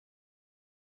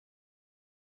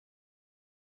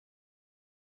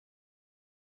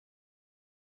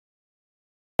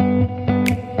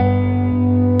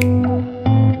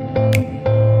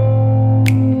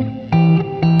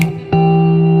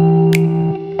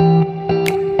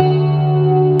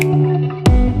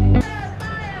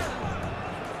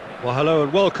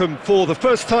welcome for the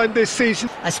first time this season.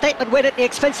 A statement win at the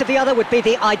expense of the other would be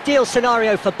the ideal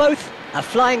scenario for both. A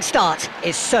flying start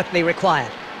is certainly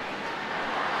required.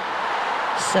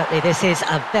 Certainly this is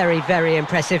a very, very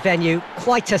impressive venue.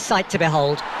 Quite a sight to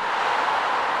behold.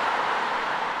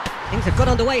 Things have got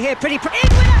underway here pretty... In with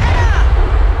a header!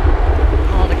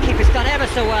 Oh, the keeper's done ever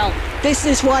so well. This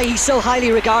is why he's so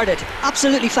highly regarded.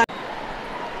 Absolutely fantastic.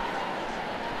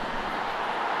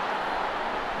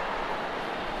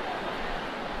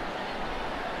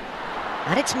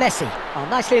 And it's Messi. Oh,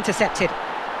 nicely intercepted.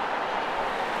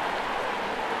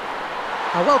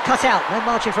 Oh, well cut out. No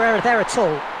margin for error there at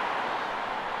all.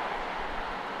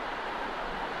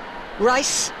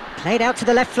 Rice, played out to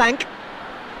the left flank.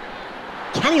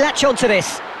 Can he latch on to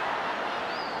this?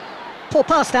 Poor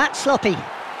pass that, sloppy.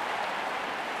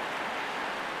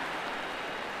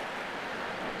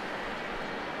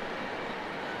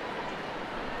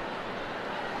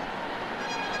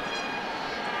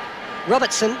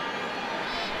 Robertson.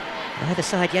 Neither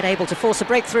side yet able to force a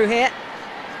breakthrough here.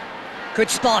 Good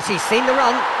spot, he's seen the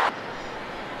run.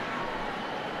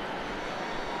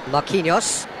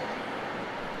 Marquinhos.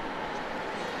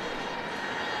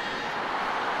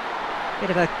 Bit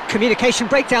of a communication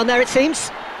breakdown there, it seems.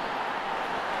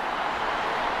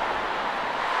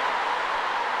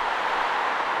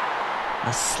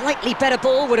 A slightly better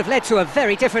ball would have led to a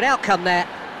very different outcome there.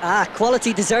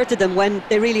 Quality deserted them when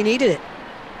they really needed it.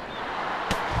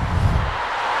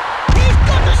 He's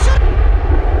got the shot!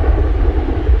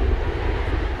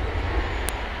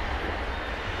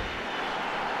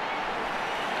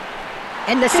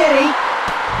 In the city.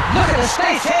 Look at the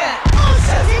space here. Oh,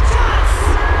 so he does!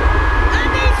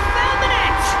 And he's found the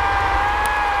net!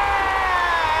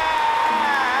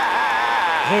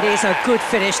 It is a good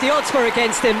finish. The odds were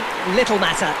against him. Little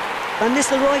matter. Van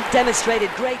Nistelrooij demonstrated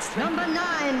great strength. Number 9.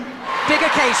 Big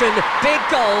occasion, big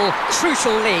goal,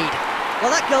 crucial lead.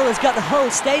 Well, that goal has got the whole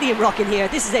stadium rocking here.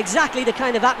 This is exactly the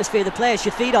kind of atmosphere the players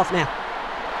should feed off now.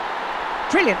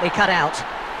 Brilliantly cut out.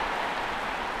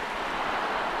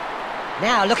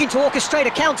 Now looking to orchestrate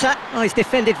a counter. Oh, he's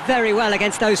defended very well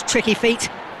against those tricky feet.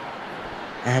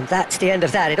 And that's the end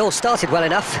of that. It all started well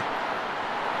enough.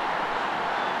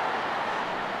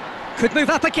 Could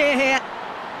move up a gear here.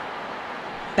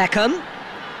 Beckham.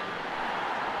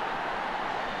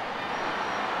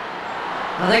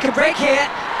 Well, they can break here.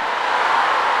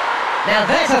 Now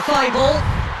there's a fine ball.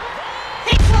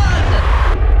 It's one!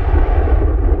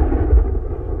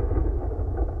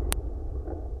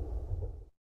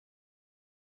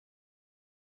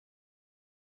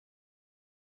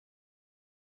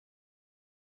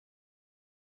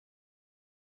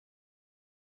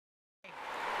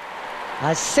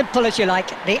 As simple as you like,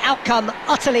 the outcome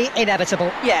utterly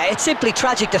inevitable. Yeah, it's simply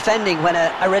tragic defending when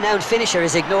a renowned finisher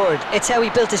is ignored. It's how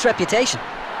he built his reputation.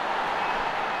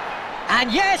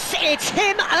 And yes, it's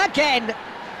him again.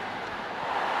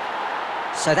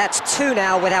 So that's 2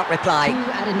 now without reply.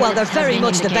 Well, they're very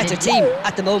much the better team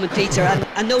at the moment, Peter,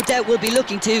 and no doubt we'll be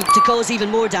looking to cause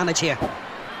even more damage here.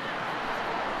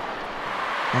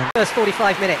 First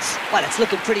 45 minutes. Well, it's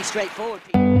looking pretty straightforward,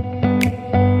 Peter.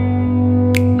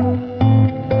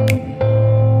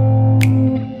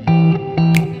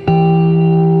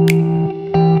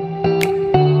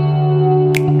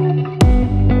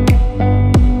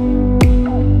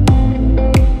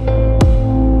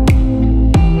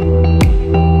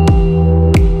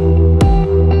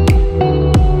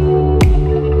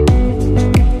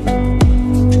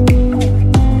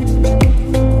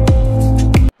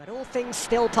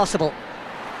 Still possible.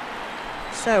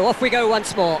 So off we go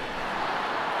once more.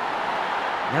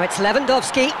 Now it's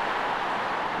Lewandowski.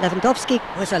 Lewandowski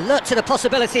was alert to the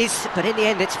possibilities, but in the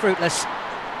end it's fruitless.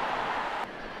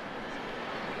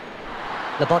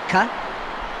 Lobotka.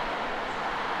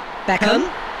 Beckham.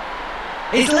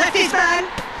 He's left his man.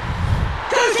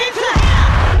 Goes in for the header!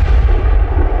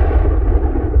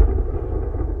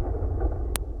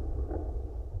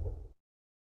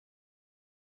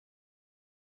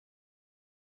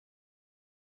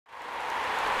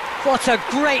 What a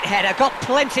great header, got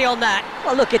plenty on that.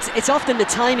 Well, look, it's often the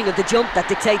timing of the jump that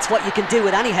dictates what you can do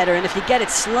with any header, and if you get it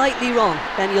slightly wrong,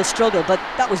 then you'll struggle, but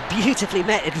that was beautifully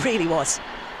met, it really was.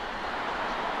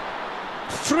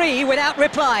 3 without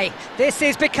reply. This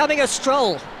is becoming a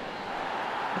stroll.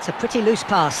 It's a pretty loose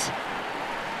pass.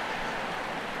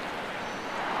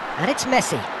 And it's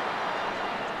Messi.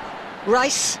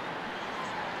 Rice.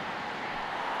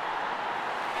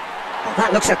 Oh,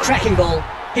 that looks a cracking ball.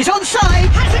 He's onside,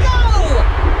 has a go!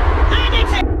 And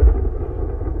it's a...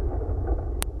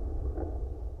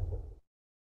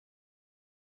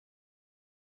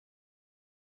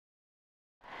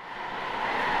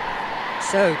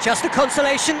 So, just a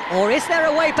consolation, or is there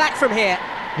a way back from here?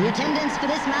 The attendance for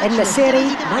this match In the was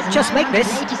series, might just make this.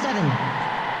 70,987.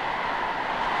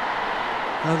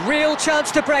 A real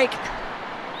chance to break.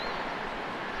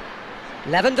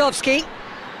 Lewandowski.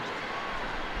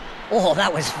 Oh,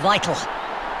 that was vital.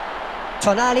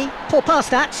 Tonali, poor pass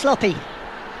that, sloppy.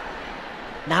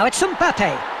 Now it's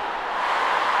Mbappe.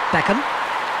 Beckham.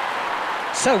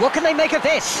 So what can they make of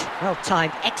this? Well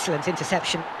timed, excellent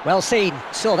interception. Well seen,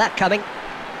 saw that coming.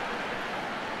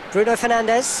 Bruno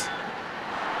Fernandes.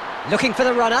 Looking for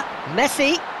the runner.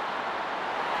 Messi.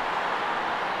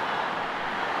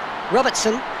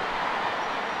 Robertson.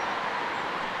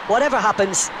 Whatever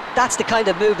happens, that's the kind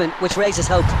of movement which raises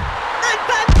hope. And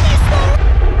Van Nistelrooij!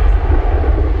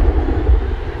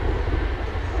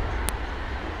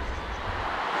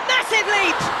 Massive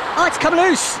leap! Oh, it's come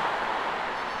loose.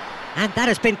 And that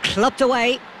has been clubbed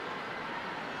away.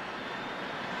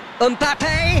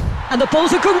 Mbappe! And the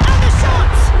ball's a good... And the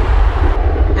shot!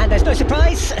 And there's no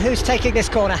surprise, who's taking this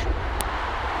corner?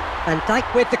 Van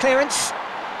Dijk with the clearance.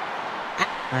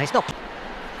 No, he's not...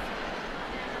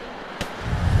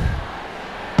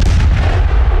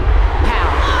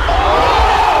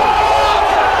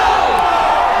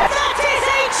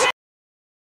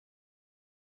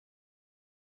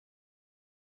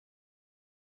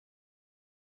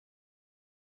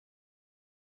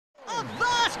 A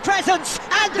vast presence,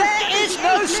 and there is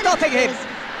no stopping him.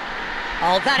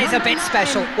 Oh, that is a bit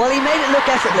special. Well, he made it look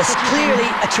effortless. Clearly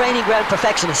a training ground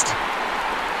perfectionist.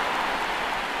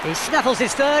 He snaffles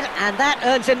his third, and that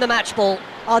earns him the match ball.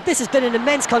 Oh, this has been an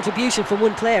immense contribution from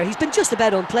one player. He's been just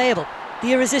about unplayable.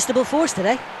 The irresistible force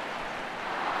today.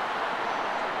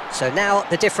 So now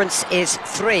the difference is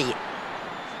 3.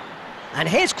 And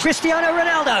here's Cristiano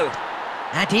Ronaldo.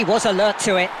 And he was alert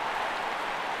to it.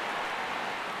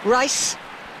 Rice.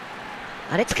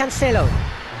 And it's Cancelo.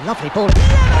 Lovely ball.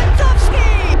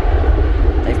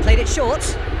 Lewandowski! They've played it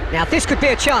short. Now this could be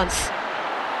a chance.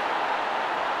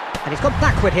 And he's gone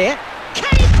backward here.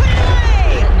 Can he put it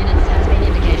away? 12 minutes has been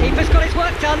indicated. Keeper's got his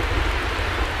work done.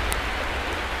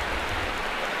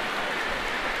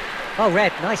 Oh,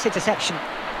 Red, nice interception.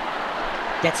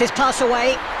 Gets his pass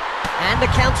away. And the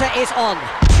counter is on.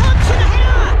 Chance for the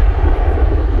header!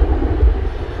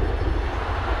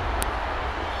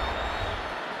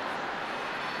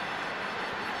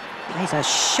 Plays a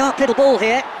sharp little ball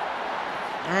here.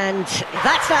 And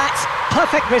that's that.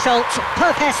 Perfect result.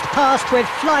 Perfect passed with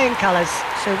flying colours.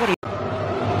 So what do you...